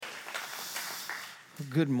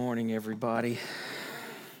Good morning, everybody.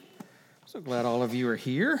 So glad all of you are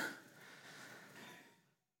here.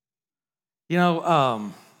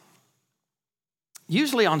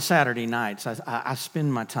 Usually on Saturday nights, I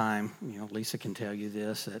spend my time, Lisa can tell you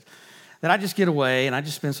this, that I just get away and I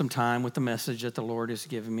just spend some time with the message that the Lord has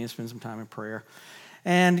given me and spend some time in prayer.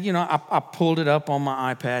 And, I pulled it up on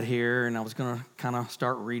my iPad here and I was going to kind of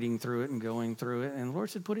start reading through it and going through it. And the Lord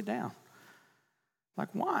said, put it down. Like,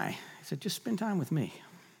 why? He said, just spend time with me.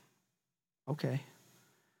 Okay.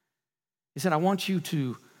 He said, I want you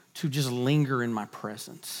to just linger in my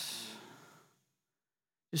presence.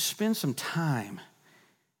 Just spend some time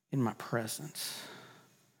in my presence.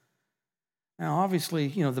 Now, obviously,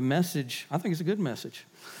 the message, I think it's a good message.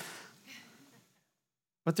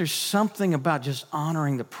 But there's something about just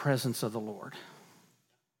honoring the presence of the Lord.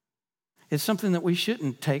 It's something that we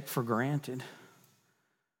shouldn't take for granted.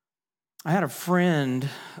 I had a friend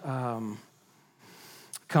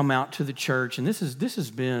come out to the church, and it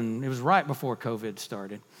was right before COVID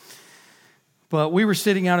started. But we were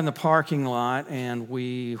sitting out in the parking lot, and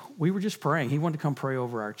we were just praying. He wanted to come pray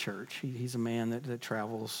over our church. He's a man that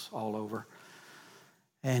travels all over.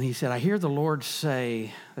 And he said, I hear the Lord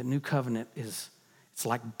say that New Covenant it's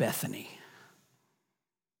like Bethany.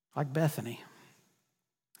 Like Bethany.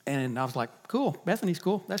 And I was like, cool, Bethany's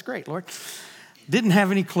cool. That's great, Lord. Didn't have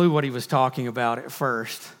any clue what he was talking about at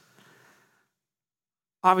first.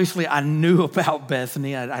 Obviously, I knew about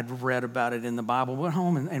Bethany. I'd read about it in the Bible. Went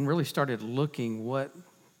home and really started looking what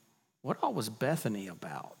all was Bethany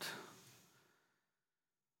about.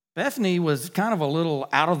 Bethany was kind of a little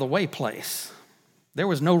out-of-the-way place. There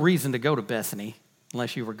was no reason to go to Bethany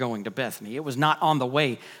unless you were going to Bethany. It was not on the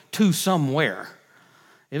way to somewhere.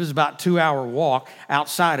 It was about a 2-hour walk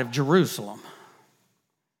outside of Jerusalem.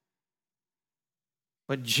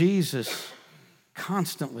 But Jesus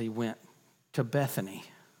constantly went to Bethany.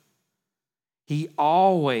 He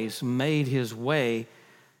always made his way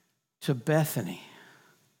to Bethany.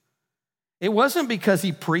 It wasn't because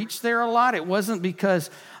he preached there a lot. It wasn't because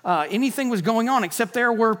anything was going on, except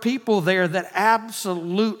there were people there that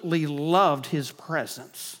absolutely loved his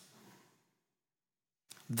presence.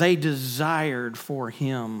 They desired for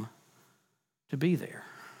him to be there.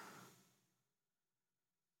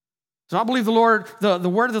 So I believe the word that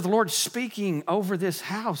the Lord's speaking over this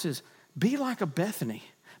house is be like a Bethany.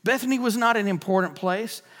 Bethany was not an important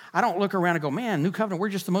place. I don't look around and go, man, New Covenant, we're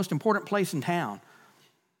just the most important place in town.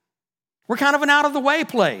 We're kind of an out-of-the-way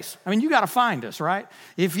place. I mean, you got to find us, right?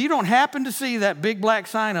 If you don't happen to see that big black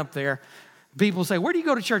sign up there, people say, where do you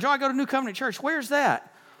go to church? Oh, I go to New Covenant Church. Where's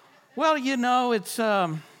that? Well, it's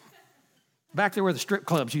back there where the strip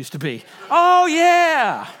clubs used to be. Oh,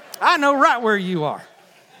 yeah. I know right where you are.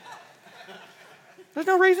 There's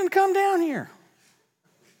no reason to come down here.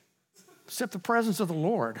 Except the presence of the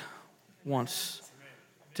Lord wants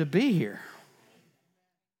to be here.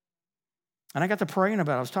 And I got to praying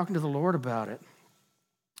about it. I was talking to the Lord about it.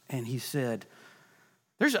 And he said,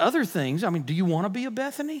 there's other things. I mean, do you want to be a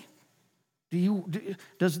Bethany?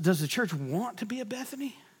 Does the church want to be a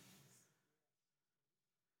Bethany?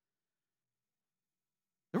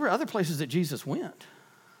 There were other places that Jesus went.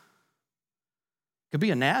 Could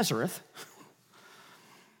be a Nazareth.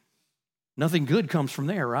 Nothing good comes from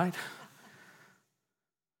there, right?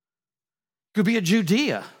 Could be a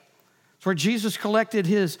Judea. It's where Jesus collected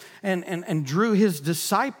his and drew his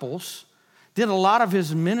disciples, did a lot of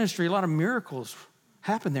his ministry, a lot of miracles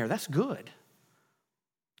happened there. That's good.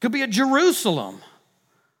 Could be a Jerusalem.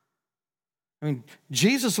 I mean,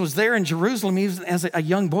 Jesus was there in Jerusalem even as a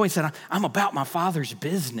young boy. He said, I'm about my Father's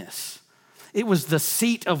business. It was the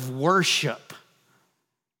seat of worship.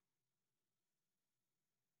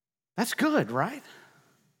 That's good, right?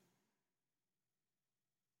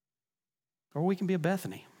 Or we can be a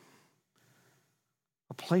Bethany,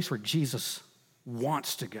 a place where Jesus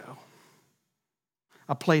wants to go,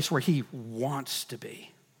 a place where he wants to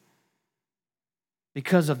be.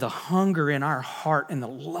 Because of the hunger in our heart and the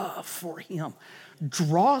love for him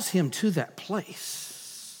draws him to that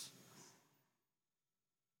place.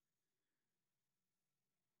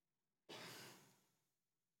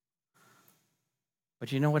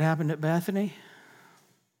 But you know what happened at Bethany?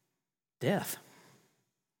 Death.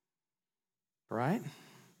 Right?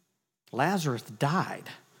 Lazarus died.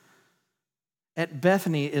 At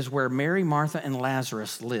Bethany is where Mary, Martha, and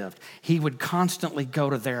Lazarus lived. He would constantly go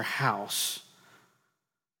to their house.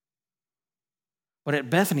 But at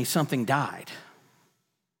Bethany, something died.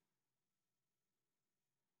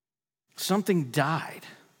 Something died.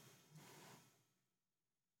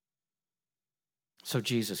 So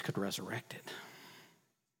Jesus could resurrect it.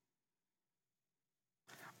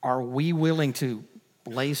 Are we willing to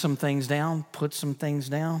lay some things down, put some things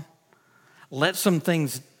down, let some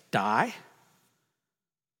things die.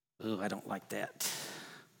 Oh, I don't like that.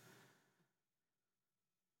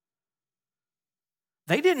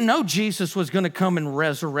 They didn't know Jesus was going to come and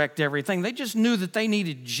resurrect everything. They just knew that they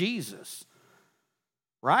needed Jesus,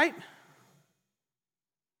 right?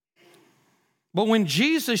 But when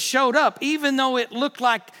Jesus showed up, even though it looked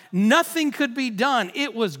like nothing could be done,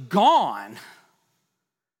 it was gone.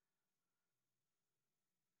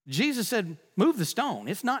 Jesus said, move the stone.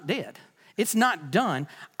 It's not dead. It's not done.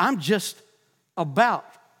 I'm just about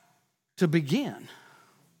to begin.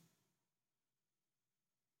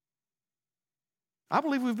 I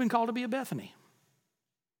believe we've been called to be a Bethany.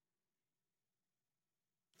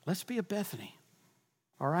 Let's be a Bethany.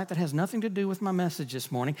 All right, that has nothing to do with my message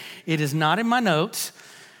this morning. It is not in my notes.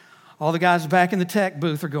 All the guys back in the tech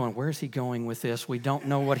booth are going, where's he going with this? We don't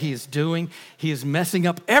know what he is doing. He is messing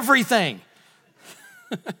up everything.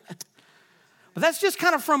 But that's just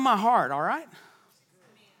kind of from my heart, all right?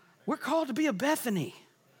 We're called to be a Bethany,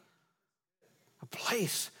 a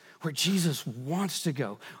place where Jesus wants to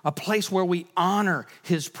go, a place where we honor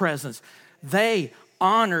his presence. They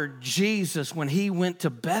honored Jesus when he went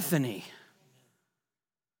to Bethany.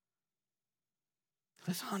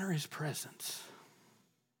 Let's honor his presence.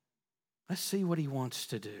 Let's see what he wants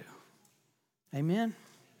to do. Amen?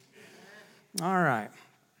 All right.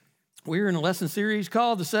 We're in a lesson series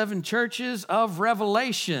called The Seven Churches of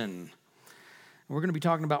Revelation. We're going to be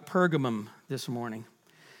talking about Pergamum this morning.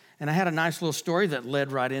 And I had a nice little story that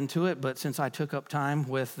led right into it, but since I took up time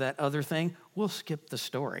with that other thing, we'll skip the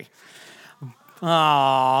story. Oh,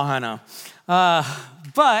 I know.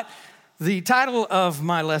 But the title of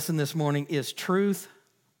my lesson this morning is Truth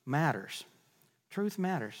Matters. Truth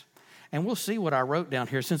Matters. And we'll see what I wrote down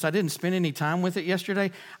here. Since I didn't spend any time with it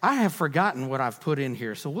yesterday, I have forgotten what I've put in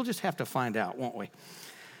here. So we'll just have to find out, won't we?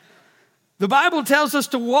 The Bible tells us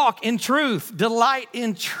to walk in truth, delight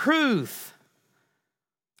in truth,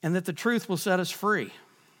 and that the truth will set us free.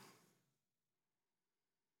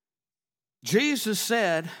 Jesus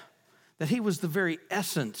said that he was the very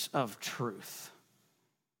essence of truth.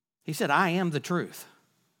 He said, I am the truth.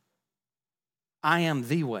 I am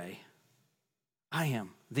the way. I am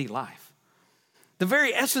the life. The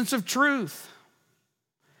very essence of truth.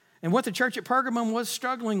 And what the church at Pergamum was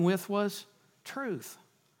struggling with was truth.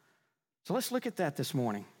 So let's look at that this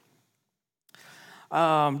morning.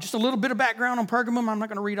 Just a little bit of background on Pergamum. I'm not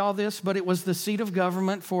going to read all this, but it was the seat of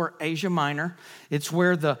government for Asia Minor. It's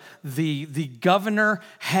where the governor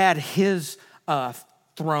had his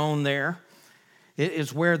throne there. It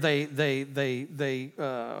is where they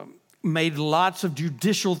made lots of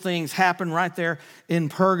judicial things happen right there in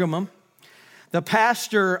Pergamum. The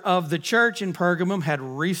pastor of the church in Pergamum had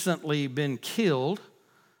recently been killed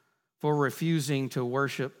for refusing to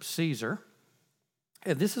worship Caesar.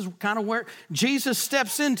 And this is kind of where Jesus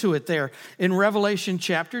steps into it there in Revelation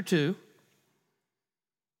chapter 2,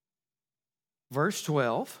 verse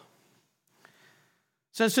 12. It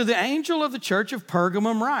says, to the angel of the church of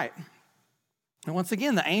Pergamum write. And once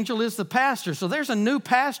again, the angel is the pastor. So there's a new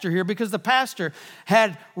pastor here because the pastor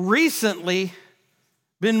had recently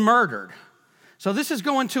been murdered. So this is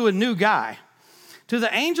going to a new guy. To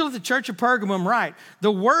the angel of the church of Pergamum write,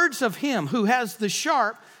 the words of him who has the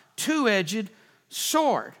sharp, two-edged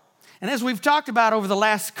sword. And as we've talked about over the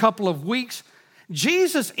last couple of weeks,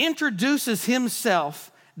 Jesus introduces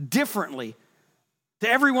himself differently to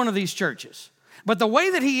every one of these churches. But the way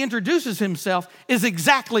that he introduces himself is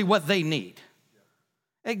exactly what they need.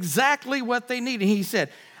 Exactly what they need. And he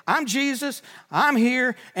said, I'm Jesus, I'm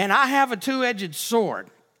here, and I have a two-edged sword.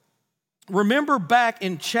 Remember back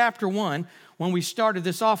in chapter 1, when we started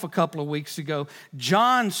this off a couple of weeks ago,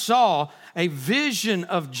 John saw a vision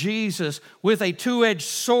of Jesus with a two-edged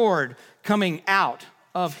sword coming out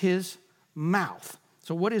of his mouth.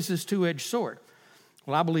 So what is this two-edged sword?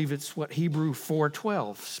 Well, I believe it's what Hebrews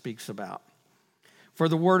 4:12 speaks about. For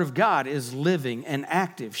the word of God is living and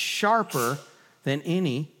active, sharper than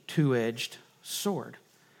any two-edged sword,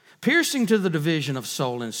 piercing to the division of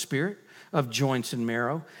soul and spirit, of joints and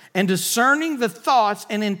marrow, and discerning the thoughts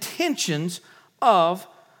and intentions of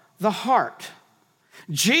the heart.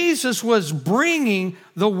 Jesus was bringing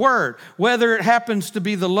the word, whether it happens to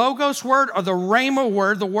be the Logos word or the Rhema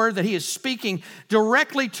word, the word that he is speaking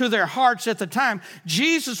directly to their hearts at the time.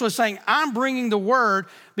 Jesus was saying, I'm bringing the word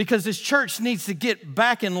because this church needs to get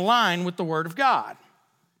back in line with the word of God.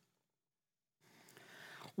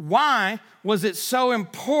 Why was it so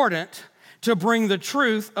important to bring the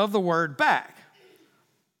truth of the word back?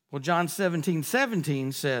 Well, John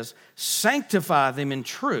 17:17 says, sanctify them in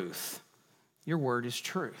truth. Your word is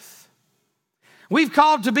truth. We've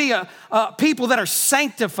called to be a people that are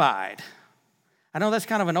sanctified. I know that's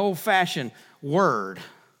kind of an old-fashioned word.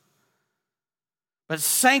 But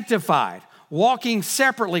sanctified, walking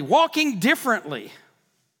separately, walking differently.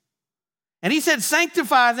 And he said,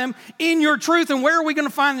 sanctify them in your truth. And where are we going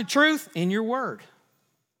to find the truth? In your word.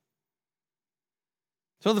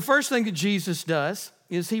 So the first thing that Jesus does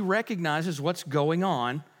is he recognizes what's going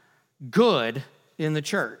on good in the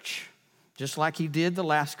church. Just like he did the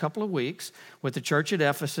last couple of weeks with the church at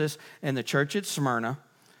Ephesus and the church at Smyrna.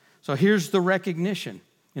 So here's the recognition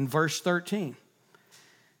in verse 13.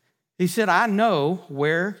 He said, I know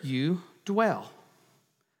where you dwell.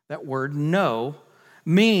 That word know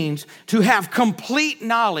means to have complete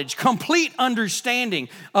knowledge, complete understanding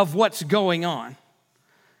of what's going on.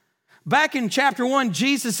 Back in chapter 1,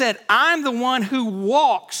 Jesus said, I'm the one who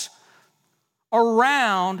walks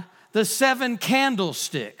around the 7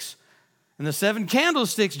 candlesticks. And the 7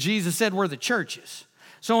 candlesticks, Jesus said, were the churches.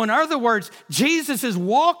 So in other words, Jesus is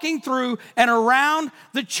walking through and around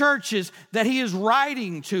the churches that he is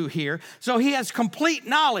writing to here. So he has complete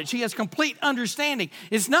knowledge. He has complete understanding.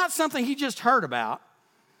 It's not something he just heard about.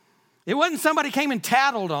 It wasn't somebody came and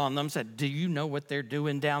tattled on them, said, do you know what they're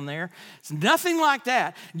doing down there? It's nothing like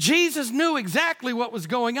that. Jesus knew exactly what was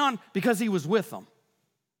going on because he was with them.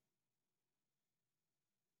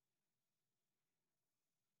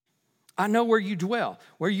 I know where you dwell,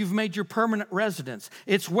 where you've made your permanent residence.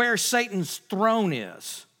 It's where Satan's throne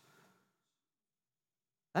is.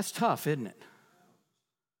 That's tough, isn't it?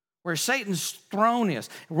 Where Satan's throne is.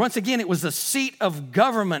 Once again, it was the seat of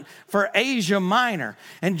government for Asia Minor.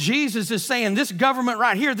 And Jesus is saying this government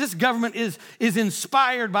right here, this government is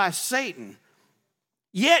inspired by Satan.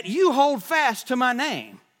 Yet you hold fast to my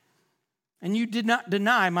name. And you did not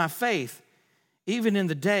deny my faith, even in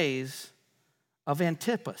the days of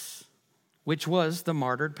Antipas, which was the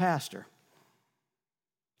martyred pastor.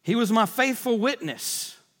 He was my faithful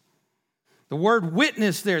witness. The word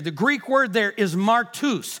witness there, the Greek word there is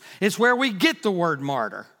martus. It's where we get the word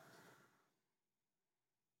martyr.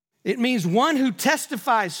 It means one who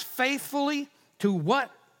testifies faithfully to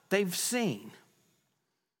what they've seen.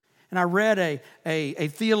 And I read a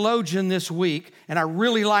theologian this week, and I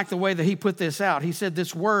really like the way that he put this out. He said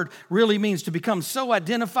this word really means to become so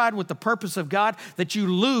identified with the purpose of God that you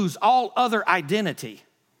lose all other identity.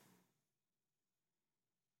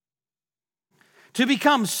 To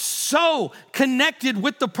become so connected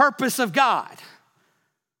with the purpose of God.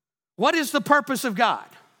 What is the purpose of God?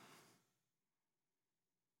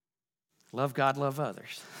 Love God, love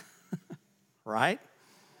others. Right?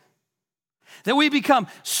 That we become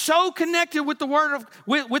so connected with the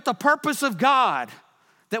with the purpose of God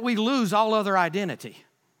that we lose all other identity.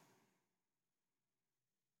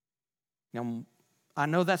 Now, I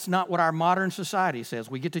know that's not what our modern society says.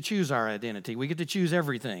 We get to choose our identity. We get to choose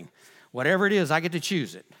everything. Whatever it is, I get to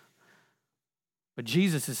choose it. But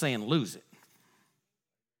Jesus is saying, lose it.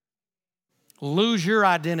 Lose your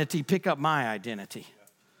identity, pick up my identity.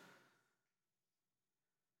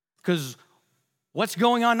 Because what's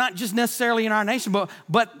going on, not just necessarily in our nation,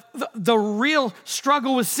 but the real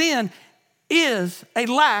struggle with sin is a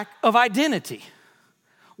lack of identity.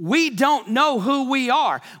 We don't know who we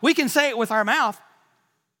are. We can say it with our mouth.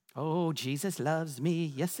 Oh, Jesus loves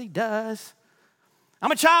me. Yes, he does.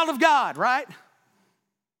 I'm a child of God, right?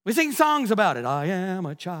 We sing songs about it. I am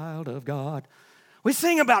a child of God. We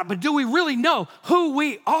sing about it, but do we really know who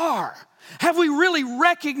we are? Have we really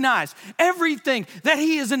recognized everything that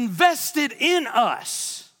he has invested in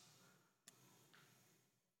us?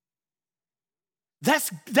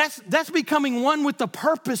 That's becoming one with the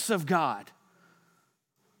purpose of God.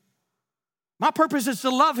 My purpose is to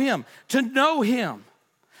love him, to know him,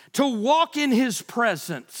 to walk in his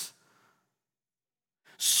presence.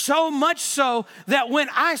 So much so that when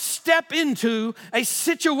I step into a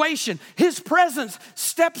situation, his presence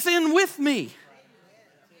steps in with me.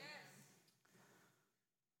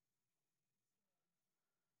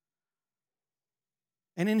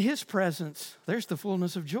 And in his presence, there's the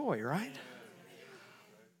fullness of joy, right?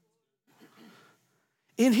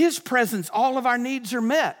 In his presence, all of our needs are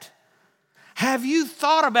met. Have you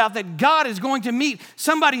thought about that God is going to meet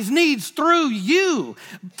somebody's needs through you,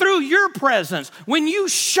 through your presence, when you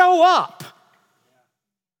show up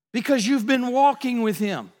because you've been walking with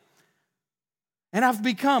him? And I've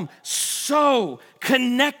become so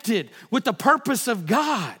connected with the purpose of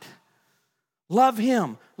God. Love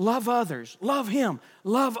him, love others, love him,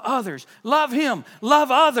 love others, love him,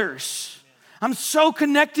 love others. I'm so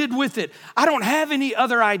connected with it. I don't have any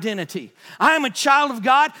other identity. I am a child of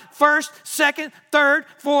God, first, second, third,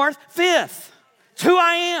 fourth, fifth. It's who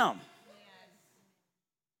I am.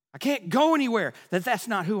 can't go anywhere, that's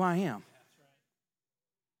not who I am.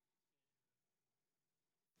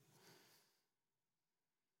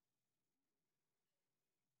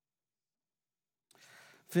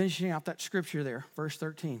 Finishing out that scripture there, verse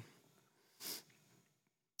 13.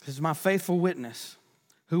 This is my faithful witness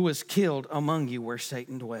who was killed among you where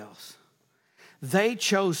Satan dwells. They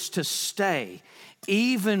chose to stay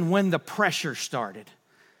even when the pressure started.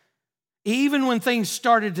 Even when things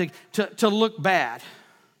started to look bad.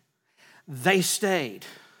 They stayed.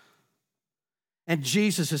 And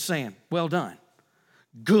Jesus is saying, well done.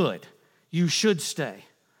 Good. You should stay.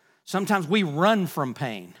 Sometimes we run from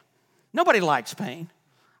pain. Nobody likes pain.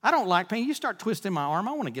 I don't like pain. You start twisting my arm,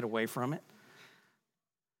 I want to get away from it.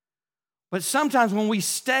 But sometimes when we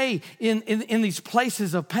stay in these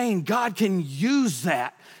places of pain, God can use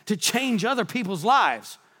that to change other people's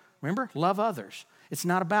lives. Remember, love others. It's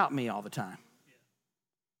not about me all the time.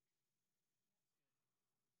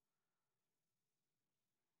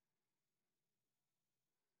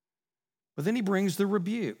 But then he brings the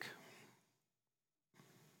rebuke.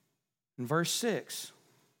 In verse 6.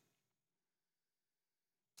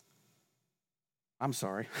 I'm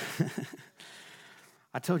sorry.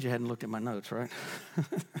 I told you I hadn't looked at my notes, right?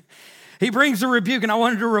 He brings the rebuke, and I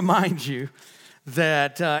wanted to remind you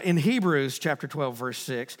that in Hebrews chapter 12, verse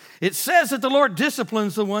 6, it says that the Lord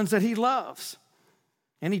disciplines the ones that he loves,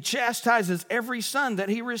 and he chastises every son that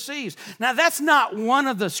he receives. Now, that's not one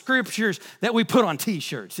of the scriptures that we put on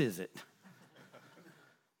T-shirts, is it?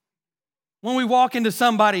 When we walk into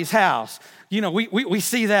somebody's house, we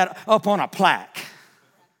see that up on a plaque.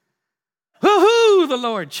 Hoo-hoo, the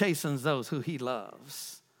Lord chastens those who he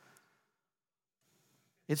loves.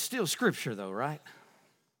 It's still scripture though, right?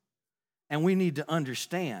 And we need to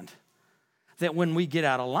understand that when we get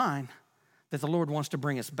out of line, that the Lord wants to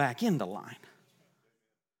bring us back into line.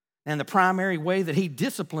 And the primary way that he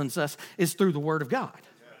disciplines us is through the Word of God.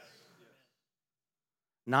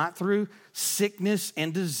 Not through sickness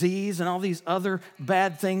and disease and all these other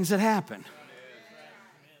bad things that happen.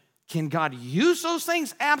 Can God use those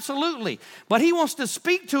things? Absolutely. But he wants to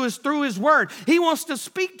speak to us through his word. He wants to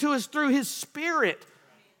speak to us through his spirit.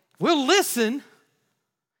 We'll listen.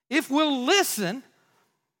 If we'll listen,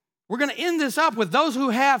 we're going to end this up with those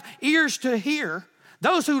who have ears to hear,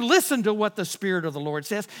 those who listen to what the Spirit of the Lord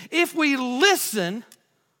says. If we listen,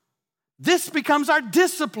 this becomes our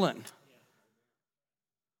discipline.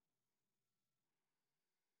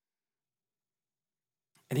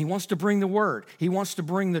 And he wants to bring the word. He wants to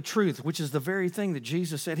bring the truth, which is the very thing that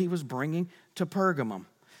Jesus said he was bringing to Pergamum.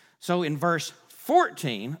 So in verse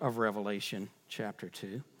 14 of Revelation chapter 2,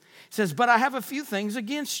 it says, but I have a few things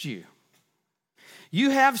against you.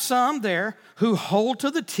 You have some there who hold to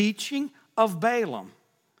the teaching of Balaam,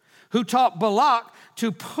 who taught Balak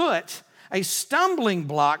to put a stumbling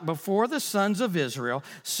block before the sons of Israel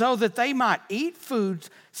so that they might eat foods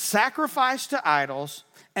sacrificed to idols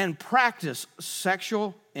and practice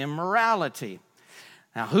sexual immorality.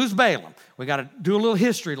 Now, who's Balaam? We got to do a little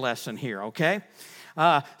history lesson here, okay?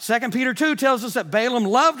 2 Peter 2 tells us that Balaam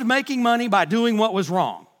loved making money by doing what was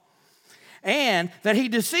wrong, and that he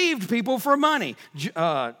deceived people for money.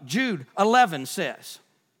 Jude 11 says.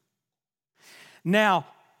 Now,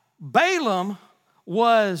 Balaam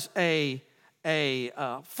was a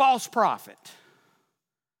false prophet.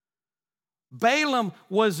 Balaam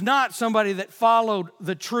was not somebody that followed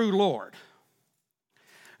the true Lord.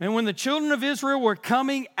 And when the children of Israel were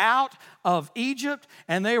coming out of Egypt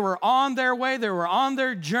and they were on their way, they were on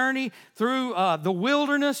their journey through the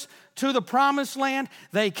wilderness to the promised land,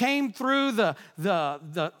 they came through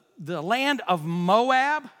the land of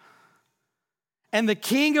Moab. And the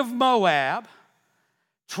king of Moab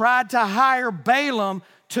tried to hire Balaam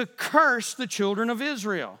to curse the children of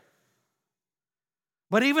Israel.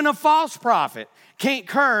 But even a false prophet can't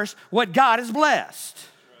curse what God has blessed.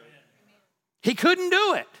 He couldn't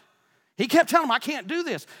do it. He kept telling them, I can't do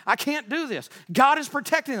this. I can't do this. God is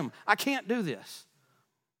protecting them. I can't do this.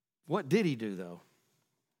 What did he do, though?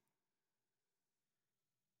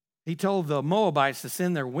 He told the Moabites to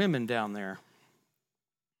send their women down there.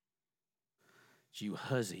 You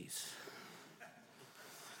hussies.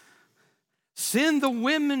 Send the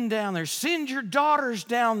women down there. Send your daughters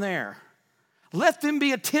down there. Let them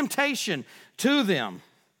be a temptation to them.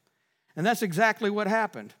 And that's exactly what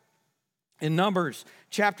happened. In Numbers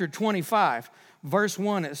chapter 25, verse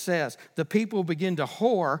 1, it says, the people begin to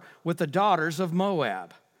whore with the daughters of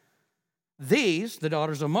Moab. These, the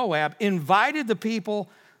daughters of Moab, invited the people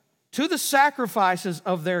to the sacrifices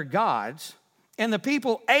of their gods, and the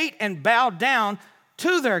people ate and bowed down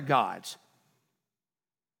to their gods.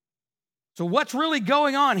 So what's really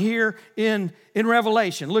going on here in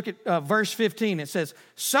Revelation? Look at verse 15. It says,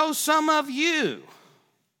 so some of you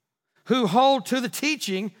who hold to the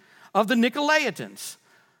teaching of the Nicolaitans.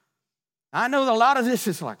 I know that a lot of this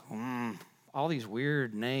is like, all these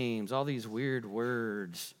weird names, all these weird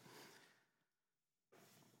words.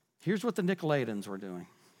 Here's what the Nicolaitans were doing.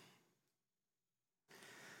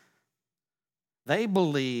 They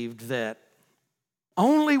believed that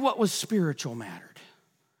only what was spiritual mattered.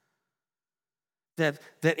 That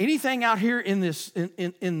anything out here in this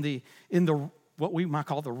in the what we might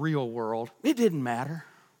call the real world, it didn't matter.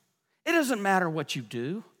 It doesn't matter what you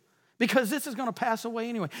do, because this is going to pass away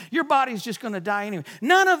anyway. Your body's just going to die anyway.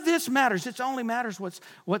 None of this matters. It only matters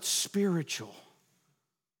what's spiritual.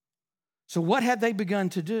 So what had they begun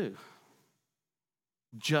to do?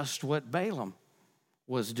 Just what Balaam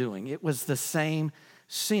was doing. It was the same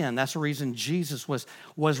sin. That's the reason Jesus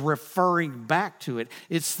was referring back to it.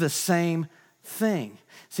 It's the same thing.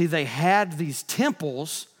 See, they had these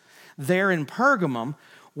temples there in Pergamum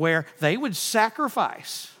where they would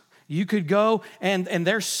sacrifice. You could go and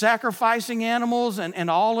they're sacrificing animals and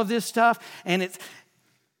all of this stuff, and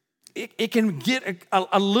it can get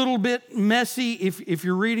a little bit messy if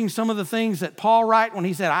you're reading some of the things that Paul wrote when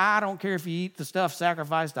he said, I don't care if you eat the stuff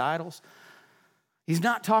sacrificed to idols. He's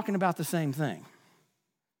not talking about the same thing.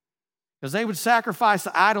 Because they would sacrifice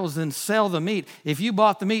the idols and sell the meat. If you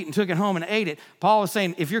bought the meat and took it home and ate it, Paul was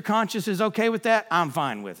saying, if your conscience is okay with that, I'm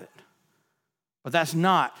fine with it. But that's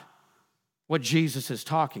not what Jesus is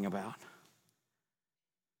talking about.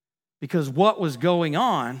 Because what was going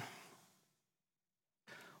on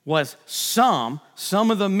was some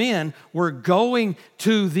of the men were going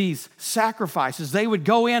to these sacrifices. They would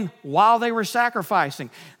go in while they were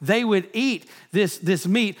sacrificing. They would eat this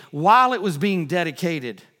meat while it was being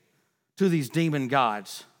dedicated to these demon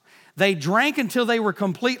gods. They drank until they were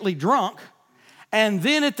completely drunk, and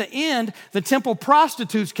then at the end, the temple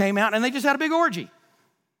prostitutes came out and they just had a big orgy.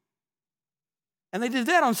 And they did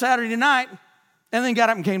that on Saturday night, and then got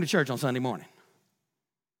up and came to church on Sunday morning.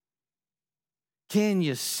 Can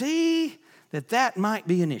you see that might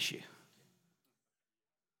be an issue?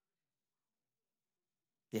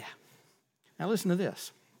 Yeah. Now listen to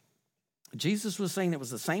this. Jesus was saying it was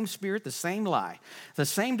the same spirit, the same lie, the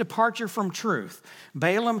same departure from truth.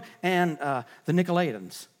 Balaam and the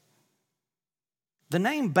Nicolaitans. The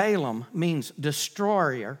name Balaam means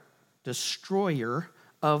destroyer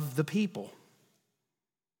of the people.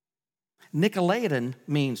 Nicolaitan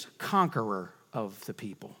means conqueror of the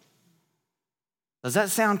people. Does that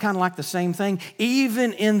sound kind of like the same thing?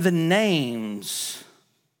 Even in the names,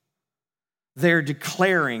 they're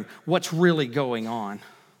declaring what's really going on.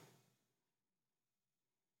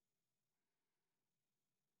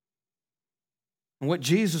 And what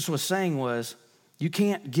Jesus was saying was, you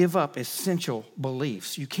can't give up essential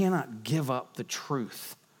beliefs. You cannot give up the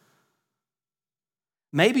truth.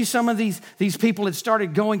 Maybe some of these people had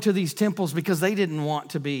started going to these temples because they didn't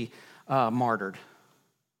want to be martyred.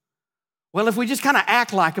 Well, if we just kind of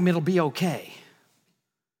act like them, it'll be okay.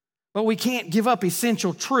 But we can't give up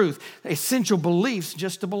essential truth, essential beliefs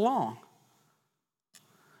just to belong.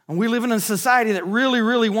 And we live in a society that really,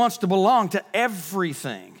 really wants to belong to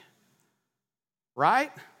everything.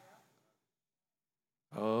 Right?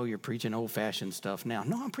 Oh, you're preaching old-fashioned stuff now.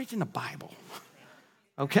 No, I'm preaching the Bible.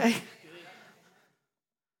 Okay?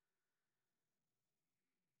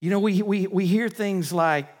 You know, we hear things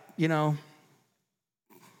like, you know,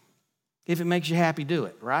 if it makes you happy, do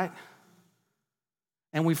it, right?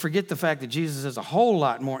 And we forget the fact that Jesus is a whole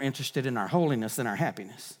lot more interested in our holiness than our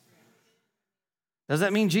happiness. Does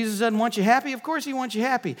that mean Jesus doesn't want you happy? Of course he wants you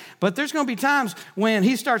happy. But there's going to be times when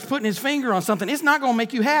he starts putting his finger on something, it's not going to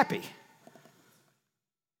make you happy.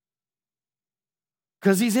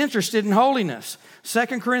 Because he's interested in holiness. 2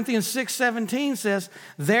 Corinthians 6:17 says,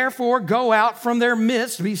 therefore go out from their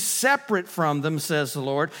midst, be separate from them, says the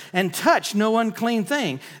Lord, and touch no unclean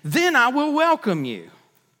thing. Then I will welcome you.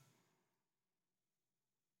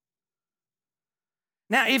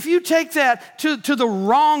 Now, if you take that to the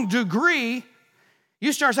wrong degree,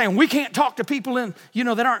 you start saying, we can't talk to people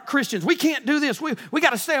that aren't Christians. We can't do this. We got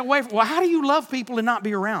to stay away from. Well, how do you love people and not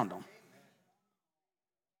be around them?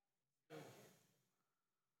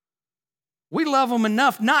 We love them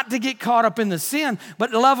enough not to get caught up in the sin,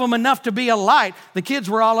 but love them enough to be a light. The kids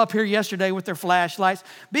were all up here yesterday with their flashlights.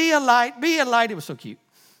 Be a light, be a light. It was so cute.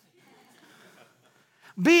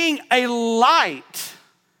 Being a light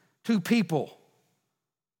to people.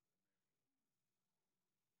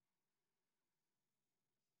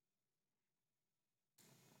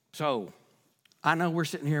 So, I know we're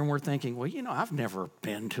sitting here and we're thinking, well, I've never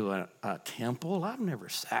been to a temple. I've never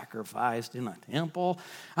sacrificed in a temple.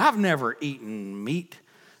 I've never eaten meat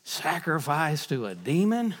sacrificed to a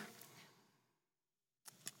demon.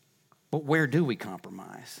 But where do we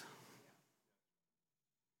compromise?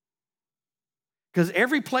 Because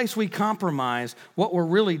every place we compromise, what we're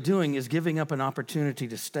really doing is giving up an opportunity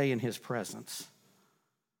to stay in His presence.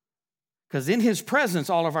 Because in His presence,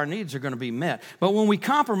 all of our needs are going to be met. But when we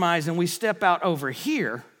compromise and we step out over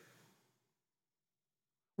here,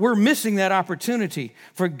 we're missing that opportunity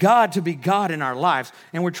for God to be God in our lives,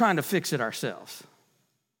 and we're trying to fix it ourselves.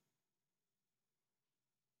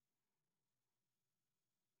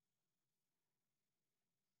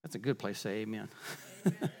 That's a good place to say amen.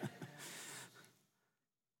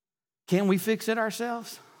 Can we fix it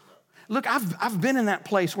ourselves? Look, I've been in that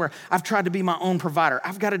place where I've tried to be my own provider.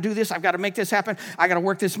 I've got to do this. I've got to make this happen. I got to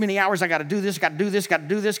work this many hours. I got to do this, got to do this, got to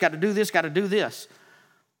do this, got to do this, got to do this.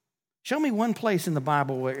 Show me one place in the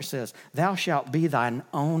Bible where it says, thou shalt be thine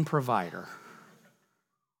own provider.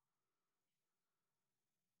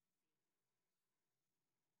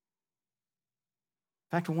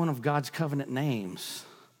 In fact, one of God's covenant names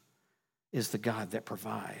is the God that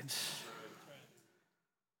provides.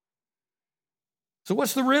 So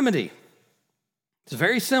what's the remedy? It's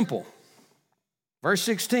very simple. Verse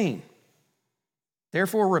 16,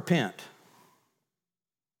 therefore repent.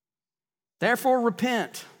 Therefore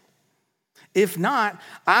repent. If not,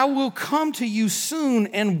 I will come to you soon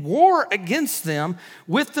and war against them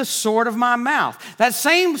with the sword of my mouth. That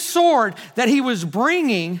same sword that he was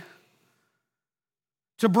bringing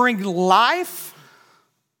to bring life,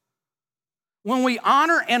 when we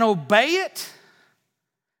honor and obey it,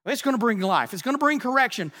 it's going to bring life. It's going to bring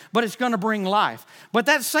correction, but it's going to bring life. But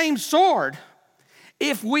that same sword,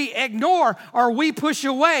 if we ignore or we push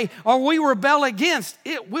away or we rebel against,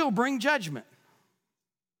 it will bring judgment.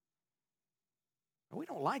 We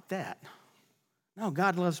don't like that. No,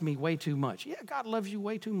 God loves me way too much. Yeah, God loves you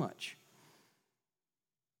way too much.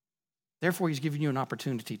 Therefore, He's giving you an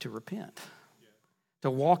opportunity to repent, to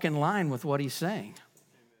walk in line with what He's saying.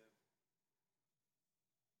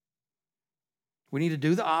 We need to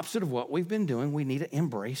do the opposite of what we've been doing. We need to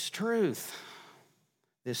embrace truth.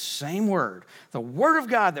 This same word, the word of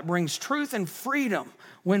God that brings truth and freedom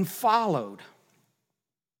when followed,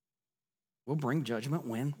 will bring judgment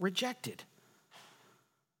when rejected.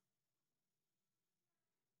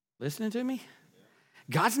 Listening to me?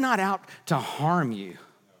 God's not out to harm you.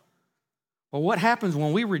 But what happens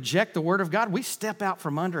when we reject the word of God? We step out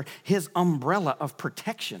from under His umbrella of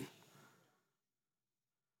protection.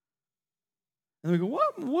 And we go,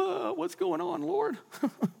 what's going on, Lord?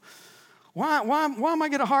 Why am I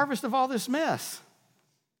going to harvest of all this mess?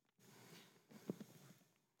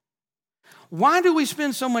 Why do we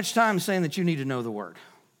spend so much time saying that you need to know the word?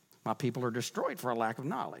 My people are destroyed for a lack of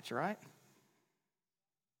knowledge, right?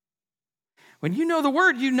 When you know the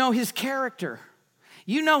word, you know His character.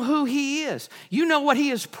 You know who He is. You know what He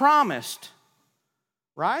has promised,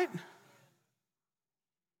 right?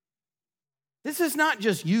 This is not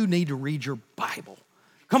just you need to read your Bible.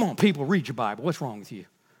 Come on, people, read your Bible. What's wrong with you?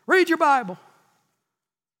 Read your Bible.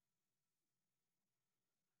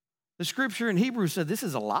 The scripture in Hebrews said this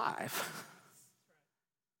is alive.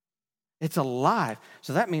 It's alive.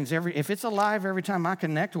 So that means if it's alive every time I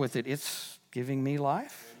connect with it, it's giving me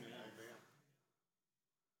life.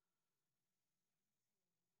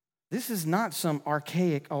 This is not some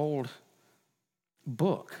archaic old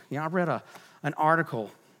book. I read an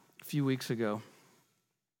article a few weeks ago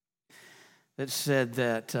that said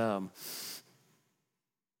that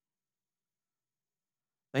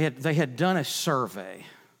they had done a survey,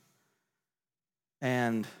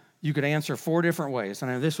 and you could answer 4 different ways.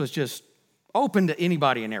 And this was just open to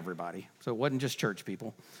anybody and everybody, so it wasn't just church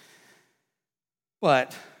people.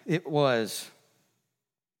 But it was,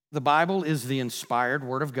 the Bible is the inspired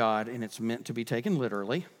Word of God, and it's meant to be taken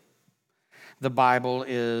literally. The Bible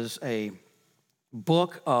is a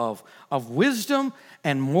book of wisdom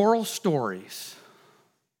and moral stories.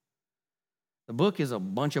 The book is a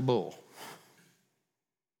bunch of bull.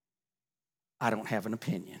 I don't have an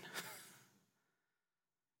opinion.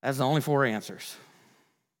 That's the only 4 answers.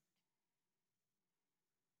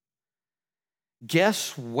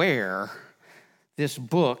 Guess where this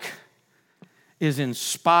book is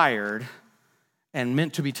inspired and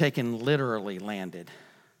meant to be taken literally landed?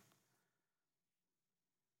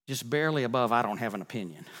 Just barely above, I don't have an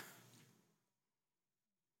opinion.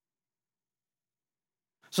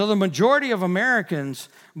 So the majority of Americans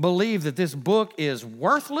believe that this book is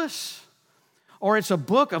worthless or it's a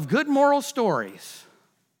book of good moral stories.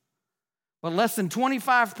 But less than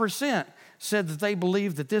 25% said that they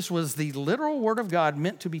believed that this was the literal word of God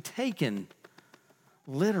meant to be taken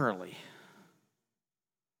literally.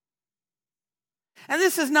 And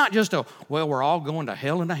this is not just a, well, we're all going to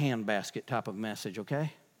hell in a handbasket type of message,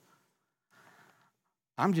 okay?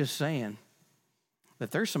 I'm just saying that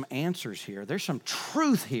there's some answers here. There's some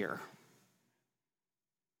truth here.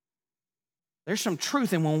 There's some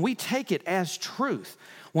truth, and when we take it as truth,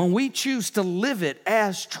 when we choose to live it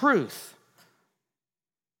as truth,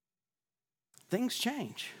 things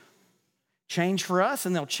change. Change for us,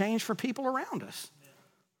 and they'll change for people around us.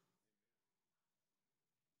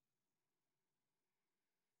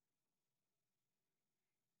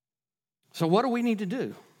 So what do we need to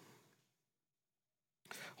do?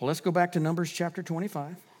 Well, let's go back to Numbers chapter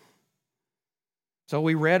 25. So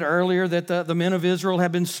we read earlier that the men of Israel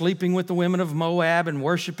had been sleeping with the women of Moab and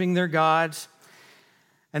worshiping their gods.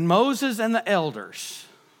 And Moses and the elders,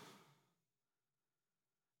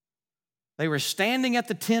 they were standing at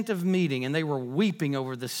the tent of meeting and they were weeping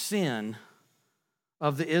over the sin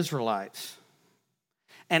of the Israelites.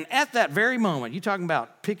 And at that very moment, you're talking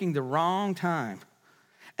about picking the wrong time.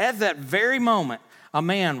 At that very moment, a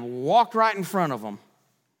man walked right in front of them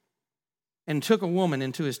and took a woman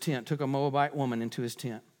into his tent, took a Moabite woman into his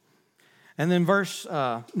tent. And then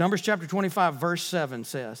Numbers chapter 25, verse 7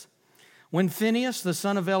 says, when Phinehas, the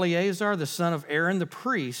son of Eleazar, the son of Aaron, the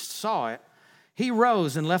priest, saw it, he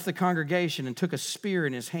rose and left the congregation and took a spear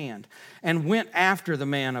in his hand and went after the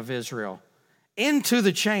man of Israel into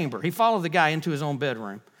the chamber. He followed the guy into his own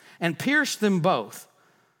bedroom and pierced them both,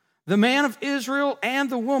 the man of Israel and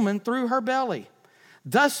the woman, through her belly.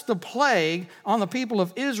 Thus the plague on the people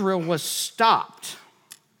of Israel was stopped.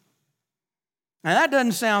 Now that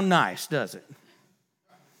doesn't sound nice, does it?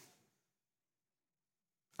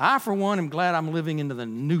 I, for one, am glad I'm living into the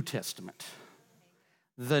New Testament,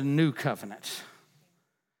 the New Covenant.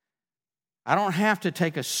 I don't have to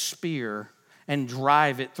take a spear and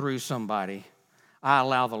drive it through somebody. I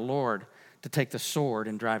allow the Lord to take the sword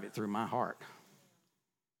and drive it through my heart.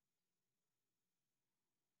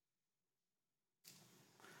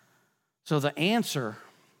 So the answer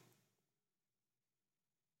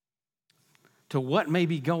to what may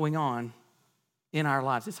be going on in our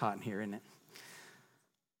lives, it's hot in here, isn't it?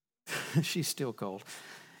 She's still cold.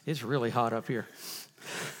 It's really hot up here.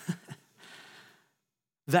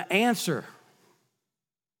 The answer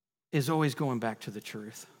is always going back to the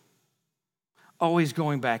truth. Always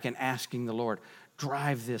going back and asking the Lord,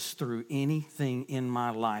 drive this through anything in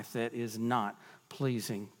my life that is not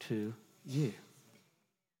pleasing to you.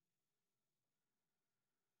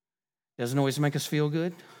 Doesn't always make us feel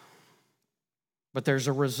good, but there's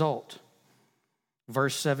a result.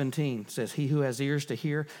 Verse 17 says, he who has ears to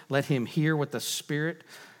hear, let him hear what the Spirit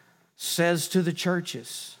says to the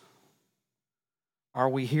churches. Are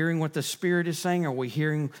we hearing what the Spirit is saying? Are we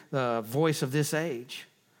hearing the voice of this age?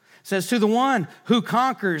 It says, to the one who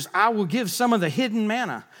conquers, I will give some of the hidden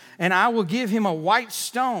manna, and I will give him a white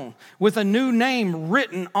stone with a new name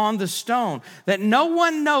written on the stone that no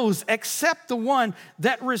one knows except the one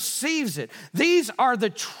that receives it. These are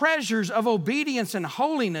the treasures of obedience and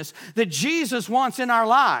holiness that Jesus wants in our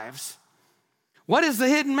lives. What is the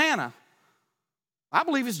hidden manna? I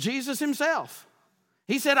believe it's Jesus himself.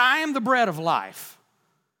 He said, I am the bread of life.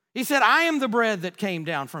 He said, I am the bread that came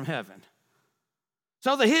down from heaven.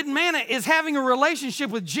 So the hidden manna is having a relationship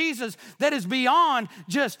with Jesus that is beyond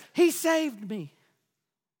just, he saved me.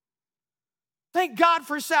 Thank God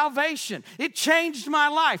for salvation. It changed my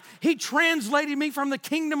life. He translated me from the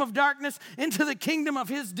kingdom of darkness into the kingdom of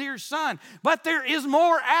his dear Son. But there is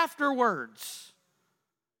more afterwards.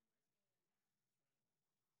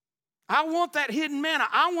 I want that hidden manna.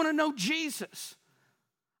 I want to know Jesus.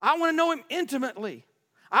 I want to know him intimately.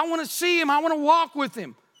 I want to see him. I want to walk with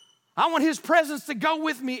him. I want his presence to go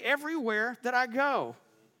with me everywhere that I go.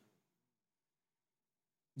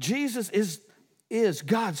 Jesus is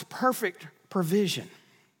God's perfect provision.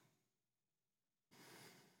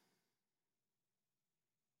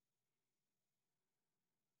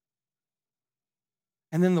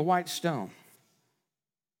 And then the white stone.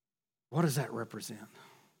 What does that represent?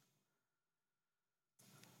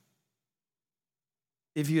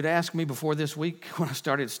 If you'd asked me before this week when I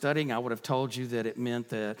started studying, I would have told you that it meant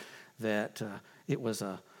that it was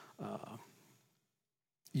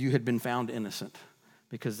you had been found innocent,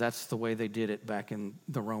 because that's the way they did it back in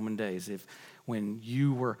the Roman days. When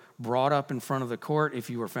you were brought up in front of the court, if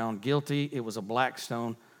you were found guilty, it was a black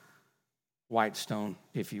stone, white stone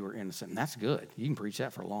if you were innocent. And that's good. You can preach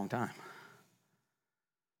that for a long time.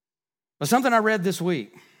 But something I read this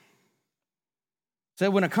week said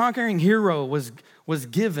when a conquering hero was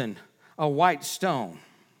given a white stone,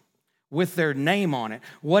 with their name on it.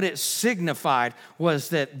 What it signified was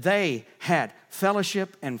that they had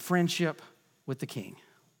fellowship and friendship with the King.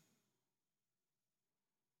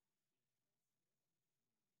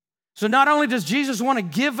 So not only does Jesus want to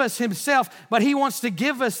give us himself, but he wants to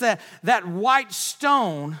give us that white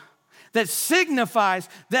stone that signifies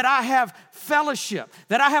that I have fellowship,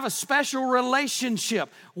 that I have a special relationship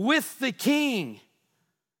with the King.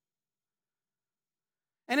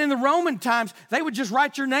 And in the Roman times, they would just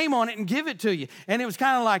write your name on it and give it to you. And it was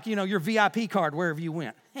kind of like, your VIP card wherever you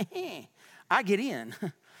went. I get in.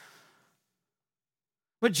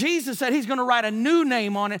 But Jesus said he's going to write a new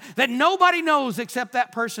name on it that nobody knows except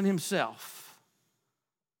that person himself.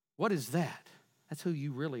 What is that? That's who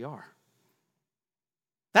you really are.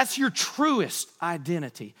 That's your truest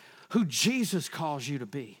identity, who Jesus calls you to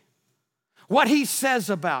be. What he says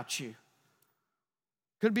about you.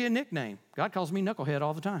 Could be a nickname. God calls me Knucklehead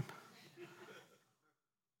all the time.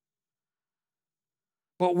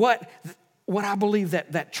 But what I believe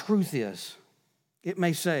that truth is, it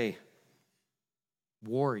may say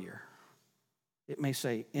warrior. It may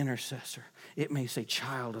say intercessor. It may say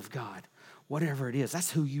child of God. Whatever it is,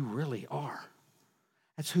 that's who you really are.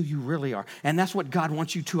 That's who you really are. And that's what God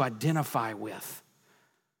wants you to identify with.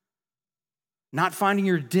 Not finding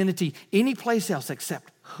your identity anyplace else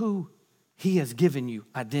except who he has given you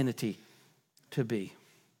identity to be.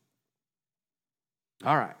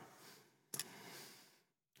 All right.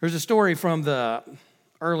 There's a story from the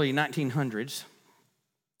early 1900s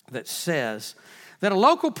that says that a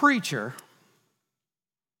local preacher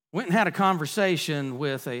went and had a conversation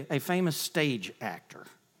with a famous stage actor.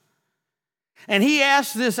 And he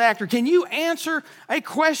asked this actor, can you answer a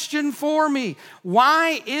question for me?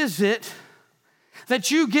 Why is it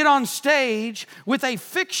that you get on stage with a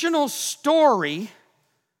fictional story,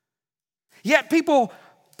 yet people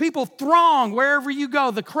throng wherever you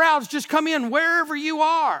go? The crowds just come in wherever you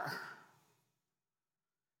are.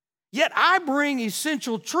 Yet I bring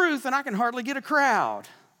essential truth and I can hardly get a crowd.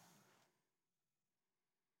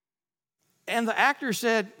 And the actor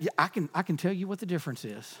said, yeah, I can tell you what the difference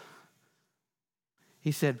is.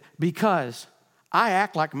 He said, because I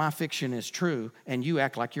act like my fiction is true and you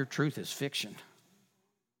act like your truth is fiction.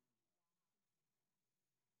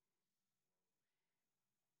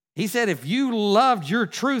 He said, if you loved your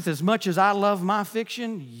truth as much as I love my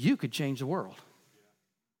fiction, you could change the world.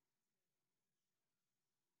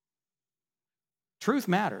 Truth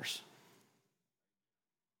matters.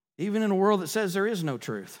 Even in a world that says there is no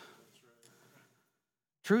truth.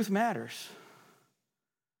 Truth matters.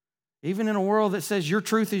 Even in a world that says your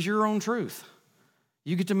truth is your own truth.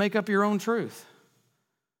 You get to make up your own truth.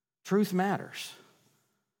 Truth matters.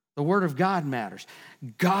 The Word of God matters.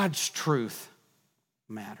 God's truth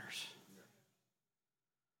matters.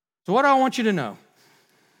 So what do I want you to know?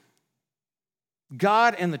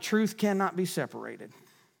 God and the truth cannot be separated.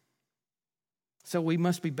 So we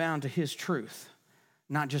must be bound to his truth,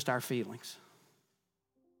 not just our feelings.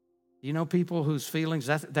 You know people whose feelings,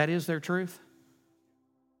 that is their truth?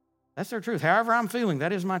 That's their truth. However I'm feeling,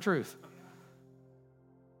 that is my truth.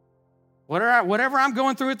 Whatever I'm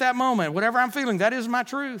going through at that moment, whatever I'm feeling, that is my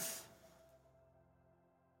truth.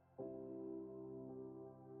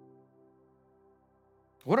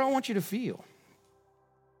 What do I want you to feel?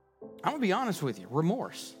 I'm going to be honest with you.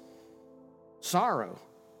 Remorse, sorrow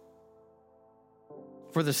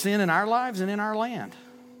for the sin in our lives and in our land.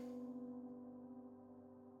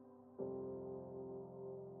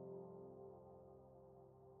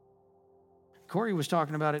 Corey was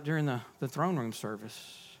talking about it during the throne room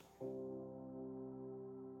service.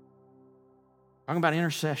 Talking about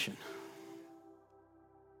intercession.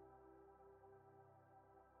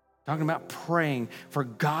 Talking about praying for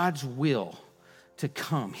God's will to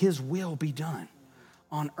come. His will be done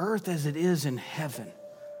on earth as it is in heaven.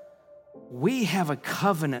 We have a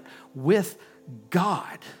covenant with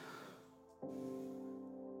God.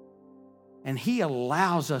 And he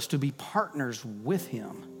allows us to be partners with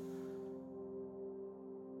him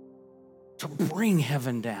to bring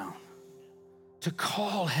heaven down, to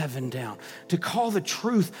call heaven down, to call the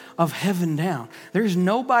truth of heaven down. There's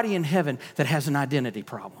nobody in heaven that has an identity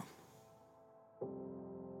problem.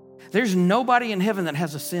 There's nobody in heaven that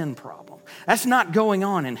has a sin problem. That's not going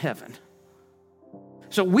on in heaven.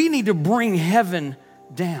 So we need to bring heaven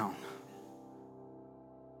down.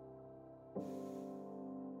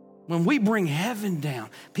 When we bring heaven down,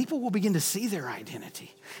 people will begin to see their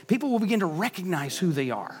identity. People will begin to recognize who they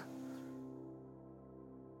are.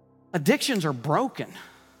 Addictions are broken.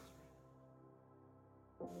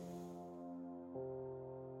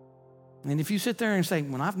 And if you sit there and say,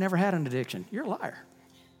 well, I've never had an addiction, you're a liar.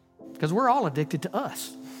 Because we're all addicted to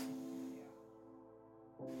us.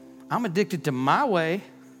 I'm addicted to my way,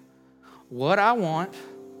 what I want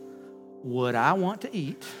to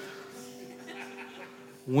eat,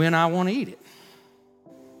 when I want to eat it.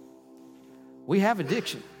 We have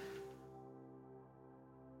addiction.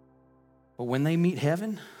 But when they meet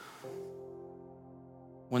heaven,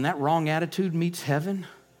 when that wrong attitude meets heaven,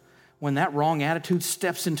 when that wrong attitude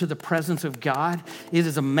steps into the presence of God, it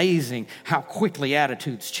is amazing how quickly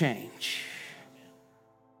attitudes change.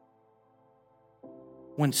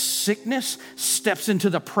 When sickness steps into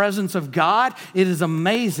the presence of God, it is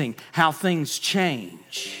amazing how things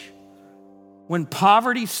change. When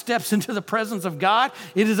poverty steps into the presence of God,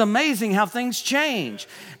 it is amazing how things change.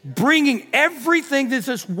 Bringing everything that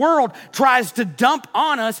this world tries to dump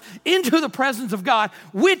on us into the presence of God,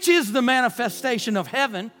 which is the manifestation of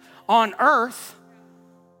heaven on earth,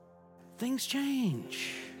 things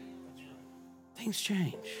change. Things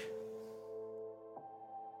change.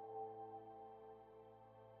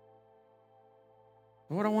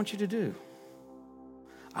 And what I want you to do,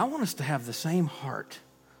 I want us to have the same heart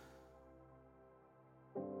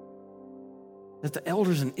that the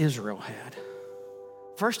elders in Israel had.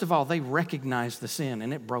 First of all, they recognized the sin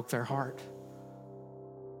and it broke their heart.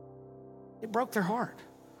 It broke their heart.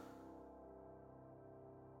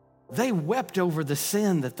 They wept over the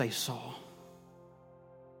sin that they saw.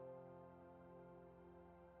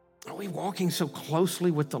 Are we walking so closely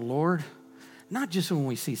with the Lord? Not just when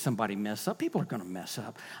we see somebody mess up. People are going to mess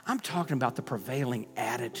up. I'm talking about the prevailing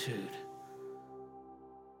attitude.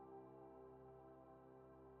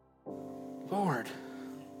 Lord,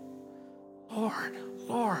 Lord,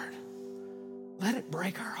 Lord, let it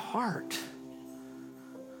break our heart.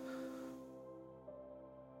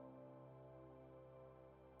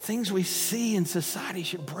 Things we see in society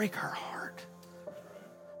should break our heart.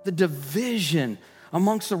 The division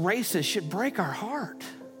amongst the races should break our heart.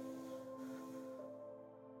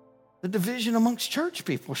 The division amongst church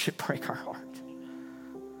people should break our heart.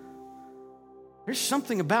 There's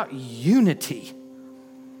something about unity.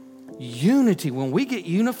 Unity, when we get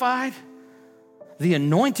unified, the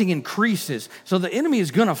anointing increases. So the enemy is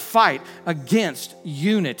going to fight against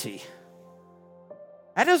unity.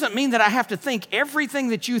 That doesn't mean that I have to think everything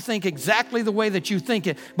that you think exactly the way that you think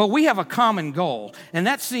it, but we have a common goal, and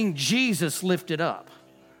that's seeing Jesus lifted up.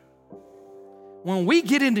 When we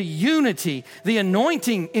get into unity, the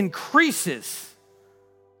anointing increases,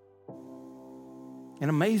 and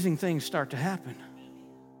amazing things start to happen.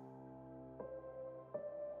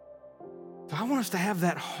 So I want us to have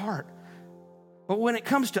that heart. But when it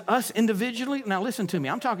comes to us individually, now listen to me,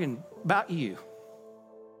 I'm talking about you.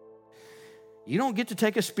 You don't get to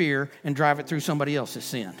take a spear and drive it through somebody else's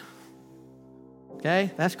sin.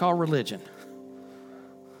 Okay? That's called religion.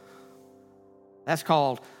 That's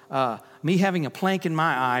called me having a plank in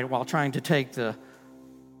my eye while trying to take the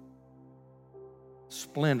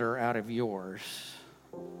splendor out of yours.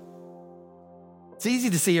 It's easy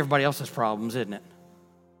to see everybody else's problems, isn't it?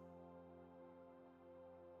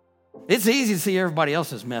 It's easy to see everybody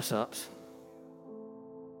else's mess ups.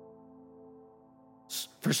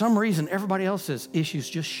 For some reason, everybody else's issues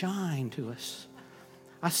just shine to us.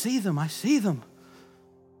 I see them.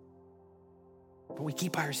 But we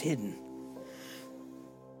keep ours hidden.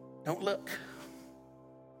 Don't look.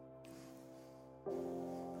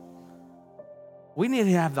 We need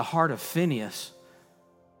to have the heart of Phineas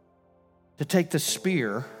to take the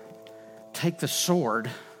spear, take the sword,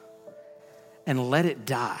 and let it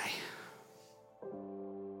die.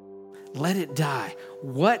 Let it die.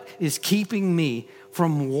 What is keeping me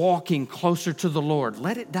from walking closer to the Lord?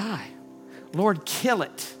 Let it die. Lord, kill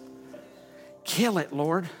it. Kill it,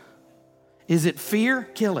 Lord. Is it fear?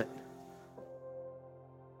 Kill it.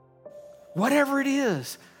 Whatever it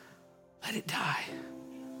is, let it die.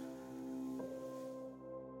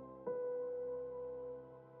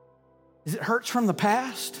 Is it hurts from the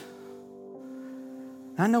past?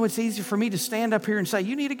 I know it's easy for me to stand up here and say,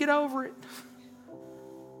 you need to get over it.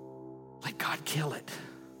 Let God kill it.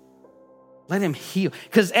 Let him heal.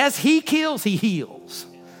 Because as he kills, he heals.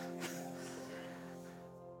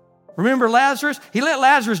 Remember Lazarus? He let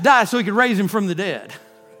Lazarus die so he could raise him from the dead.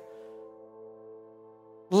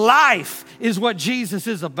 Life is what Jesus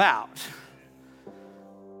is about.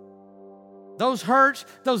 Those hurts,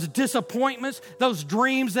 those disappointments, those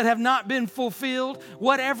dreams that have not been fulfilled,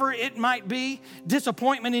 whatever it might be,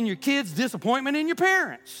 disappointment in your kids, disappointment in your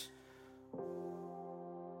parents.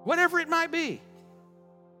 Whatever it might be.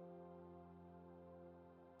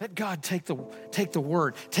 Let God take the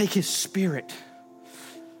word, take his spirit,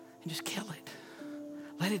 and just kill it.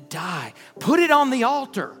 Let it die. Put it on the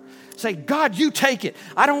altar. Say, God, you take it.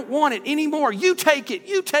 I don't want it anymore. You take it.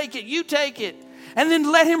 You take it. You take it. And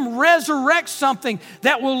then let him resurrect something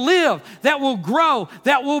that will live, that will grow,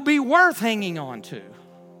 that will be worth hanging on to.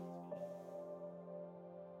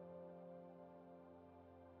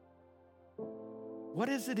 What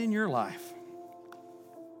is it in your life?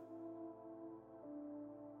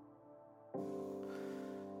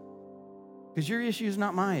 Because your issue is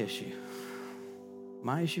not my issue.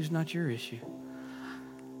 My issue is not your issue.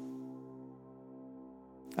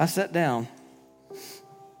 I sat down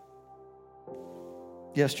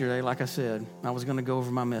yesterday, like I said. I was going to go over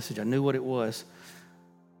my message. I knew what it was.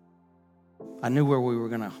 I knew where we were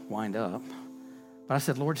going to wind up. But I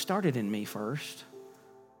said, Lord, start it in me first.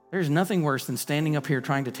 There's nothing worse than standing up here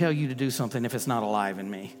trying to tell you to do something if it's not alive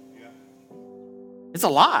in me. Yeah. It's a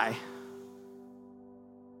lie.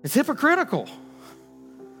 It's hypocritical.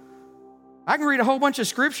 I can read a whole bunch of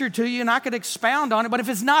scripture to you and I could expound on it, but if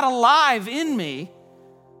it's not alive in me.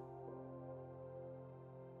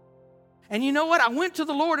 And you know what? I went to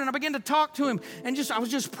the Lord and I began to talk to him and I was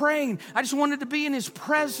just praying. I just wanted to be in his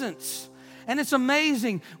presence. And it's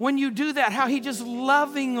amazing when you do that, how he just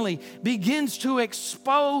lovingly begins to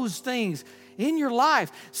expose things in your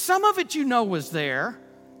life. Some of it you know was there,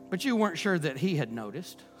 but you weren't sure that he had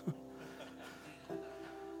noticed.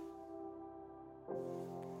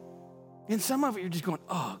 And some of it you're just going,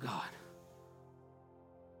 oh, God.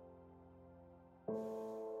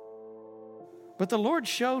 But the Lord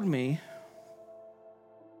showed me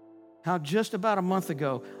how just about a month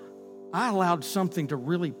ago, I allowed something to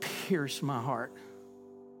really pierce my heart.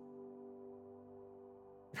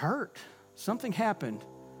 It hurt. Something happened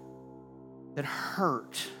that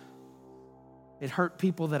hurt. It hurt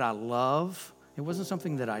people that I love. It wasn't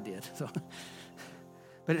something that I did.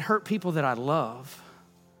 But it hurt people that I love.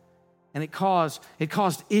 And it caused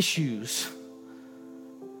issues.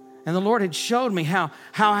 And the Lord had showed me how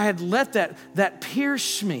I had let that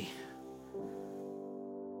pierce me.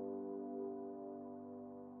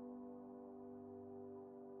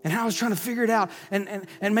 And how I was trying to figure it out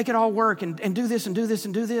and make it all work and do this and do this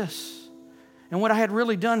and do this. And what I had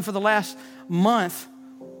really done for the last month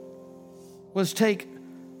was take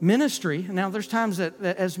ministry. Now, there's times that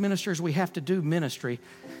as ministers we have to do ministry,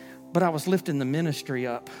 but I was lifting the ministry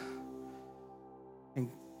up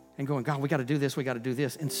and going, God, we got to do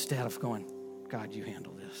this, instead of going, God, you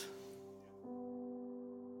handle this.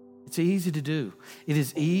 It's easy to do. It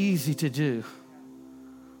is easy to do.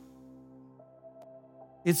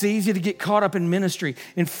 It's easy to get caught up in ministry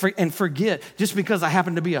and forget, just because I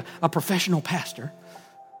happen to be a professional pastor,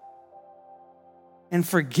 and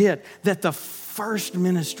forget that the first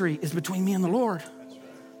ministry is between me and the Lord.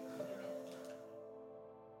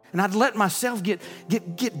 And I'd let myself get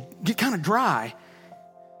kind of dry.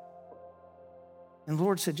 And the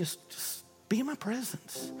Lord said, just be in my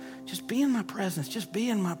presence. Just be in my presence. Just be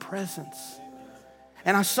in my presence.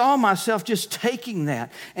 And I saw myself just taking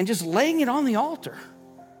that and just laying it on the altar.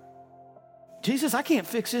 Jesus, I can't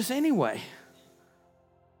fix this anyway.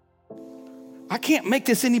 I can't make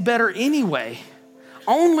this any better anyway.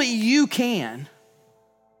 Only you can.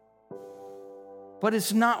 But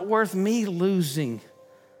it's not worth me losing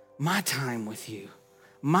my time with you,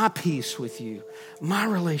 my peace with you, my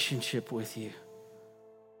relationship with you.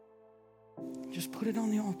 Just put it on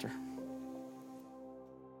the altar.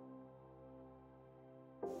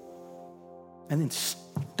 And then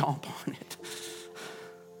stomp on it.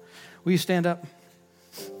 Will you stand up?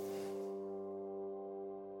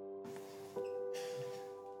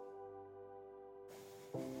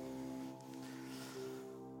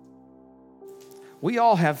 We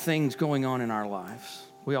all have things going on in our lives.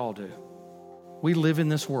 We all do. We live in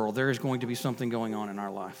this world. There is going to be something going on in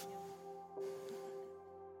our life.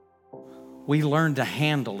 We learn to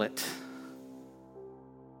handle it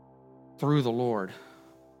through the Lord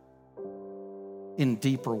in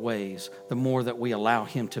deeper ways, the more that we allow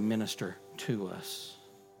Him to minister to us.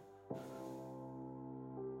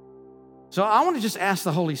 So I want to just ask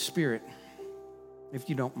the Holy Spirit, if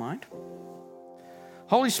you don't mind.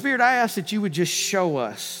 Holy Spirit, I ask that you would just show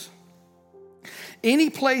us any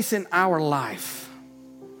place in our life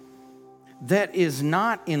that is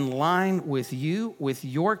not in line with you, with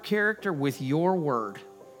your character, with your word.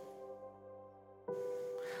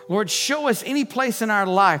 Lord, show us any place in our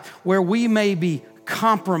life where we may be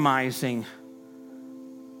compromising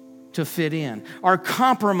to fit in, or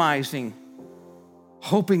compromising,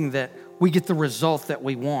 hoping that we get the result that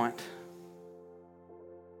we want,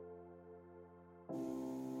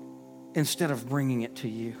 instead of bringing it to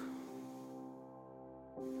you.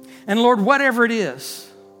 And Lord, whatever it is,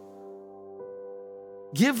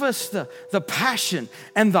 give us the passion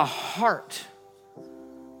and the heart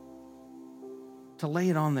to lay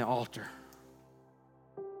it on the altar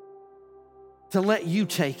to let you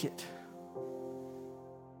take it.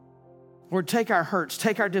 Lord, take our hurts,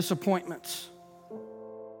 take our disappointments.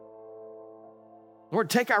 Lord,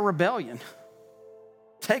 take our rebellion,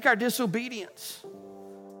 take our disobedience.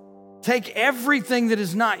 Take everything that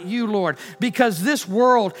is not you, Lord, because this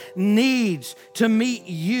world needs to meet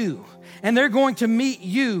you, and they're going to meet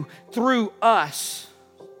you through us.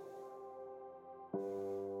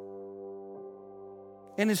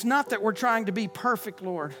 And it's not that we're trying to be perfect,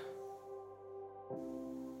 Lord.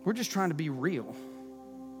 We're just trying to be real.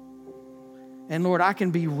 And Lord, I can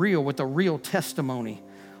be real with a real testimony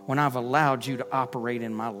when I've allowed you to operate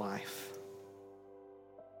in my life.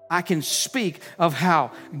 I can speak of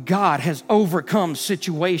how God has overcome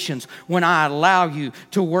situations when I allow you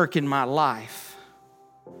to work in my life.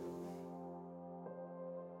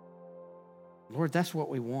 Lord, that's what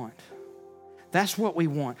we want. That's what we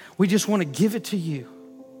want. We just want to give it to you.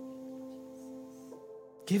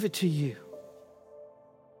 Give it to you.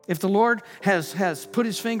 If the Lord has put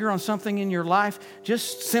his finger on something in your life,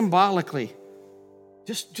 just symbolically,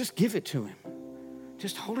 just give it to him.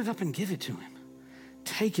 Just hold it up and give it to him.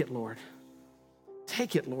 Take it, Lord.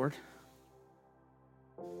 Take it, Lord.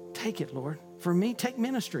 Take it, Lord. For me, take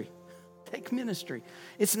ministry. Take ministry.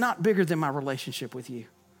 It's not bigger than my relationship with you.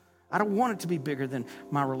 I don't want it to be bigger than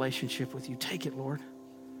my relationship with you. Take it, Lord.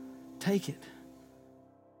 Take it.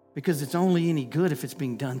 Because it's only any good if it's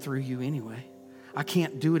being done through you anyway. I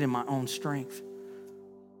can't do it in my own strength.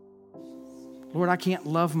 Lord, I can't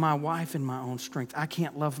love my wife in my own strength. I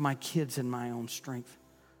can't love my kids in my own strength.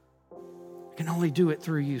 I can only do it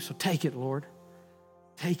through you. So take it, Lord.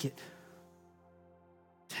 Take it.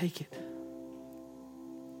 Take it.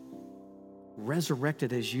 Resurrect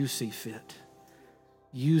it as you see fit.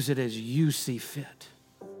 Use it as you see fit.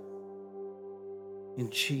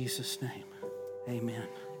 In Jesus' name, amen.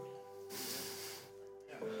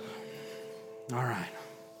 All right.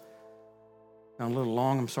 Gone a little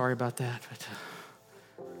long. I'm sorry about that, but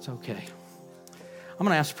it's okay. I'm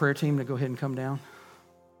going to ask the prayer team to go ahead and come down.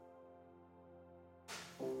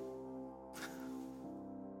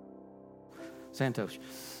 Santos,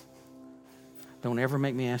 don't ever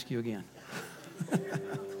make me ask you again.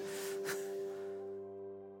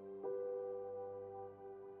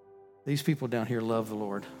 These people down here love the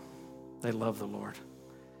Lord. They love the Lord.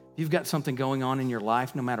 If you've got something going on in your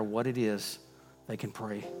life, no matter what it is, they can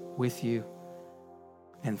pray with you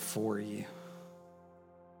and for you.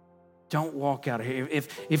 Don't walk out of here.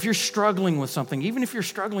 If you're struggling with something, even if you're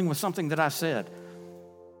struggling with something that I said,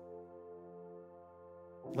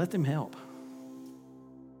 let them help.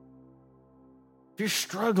 If you're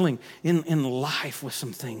struggling in life with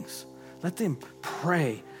some things, let them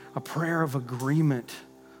pray a prayer of agreement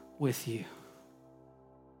with you.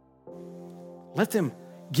 Let them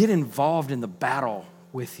get involved in the battle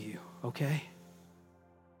with you, okay?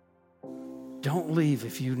 Don't leave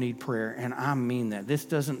if you need prayer, and I mean that. This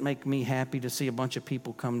doesn't make me happy to see a bunch of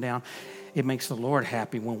people come down. It makes the Lord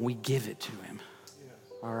happy when we give it to him. Yes.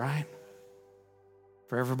 All right?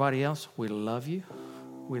 For everybody else, we love you.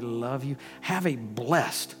 We love you. Have a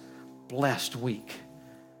blessed week.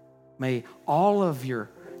 May all of your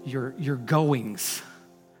goings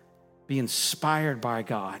be inspired by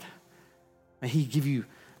God. May he give you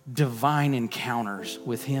divine encounters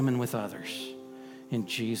with him and with others. In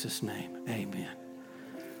Jesus' name, amen.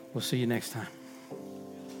 We'll see you next time.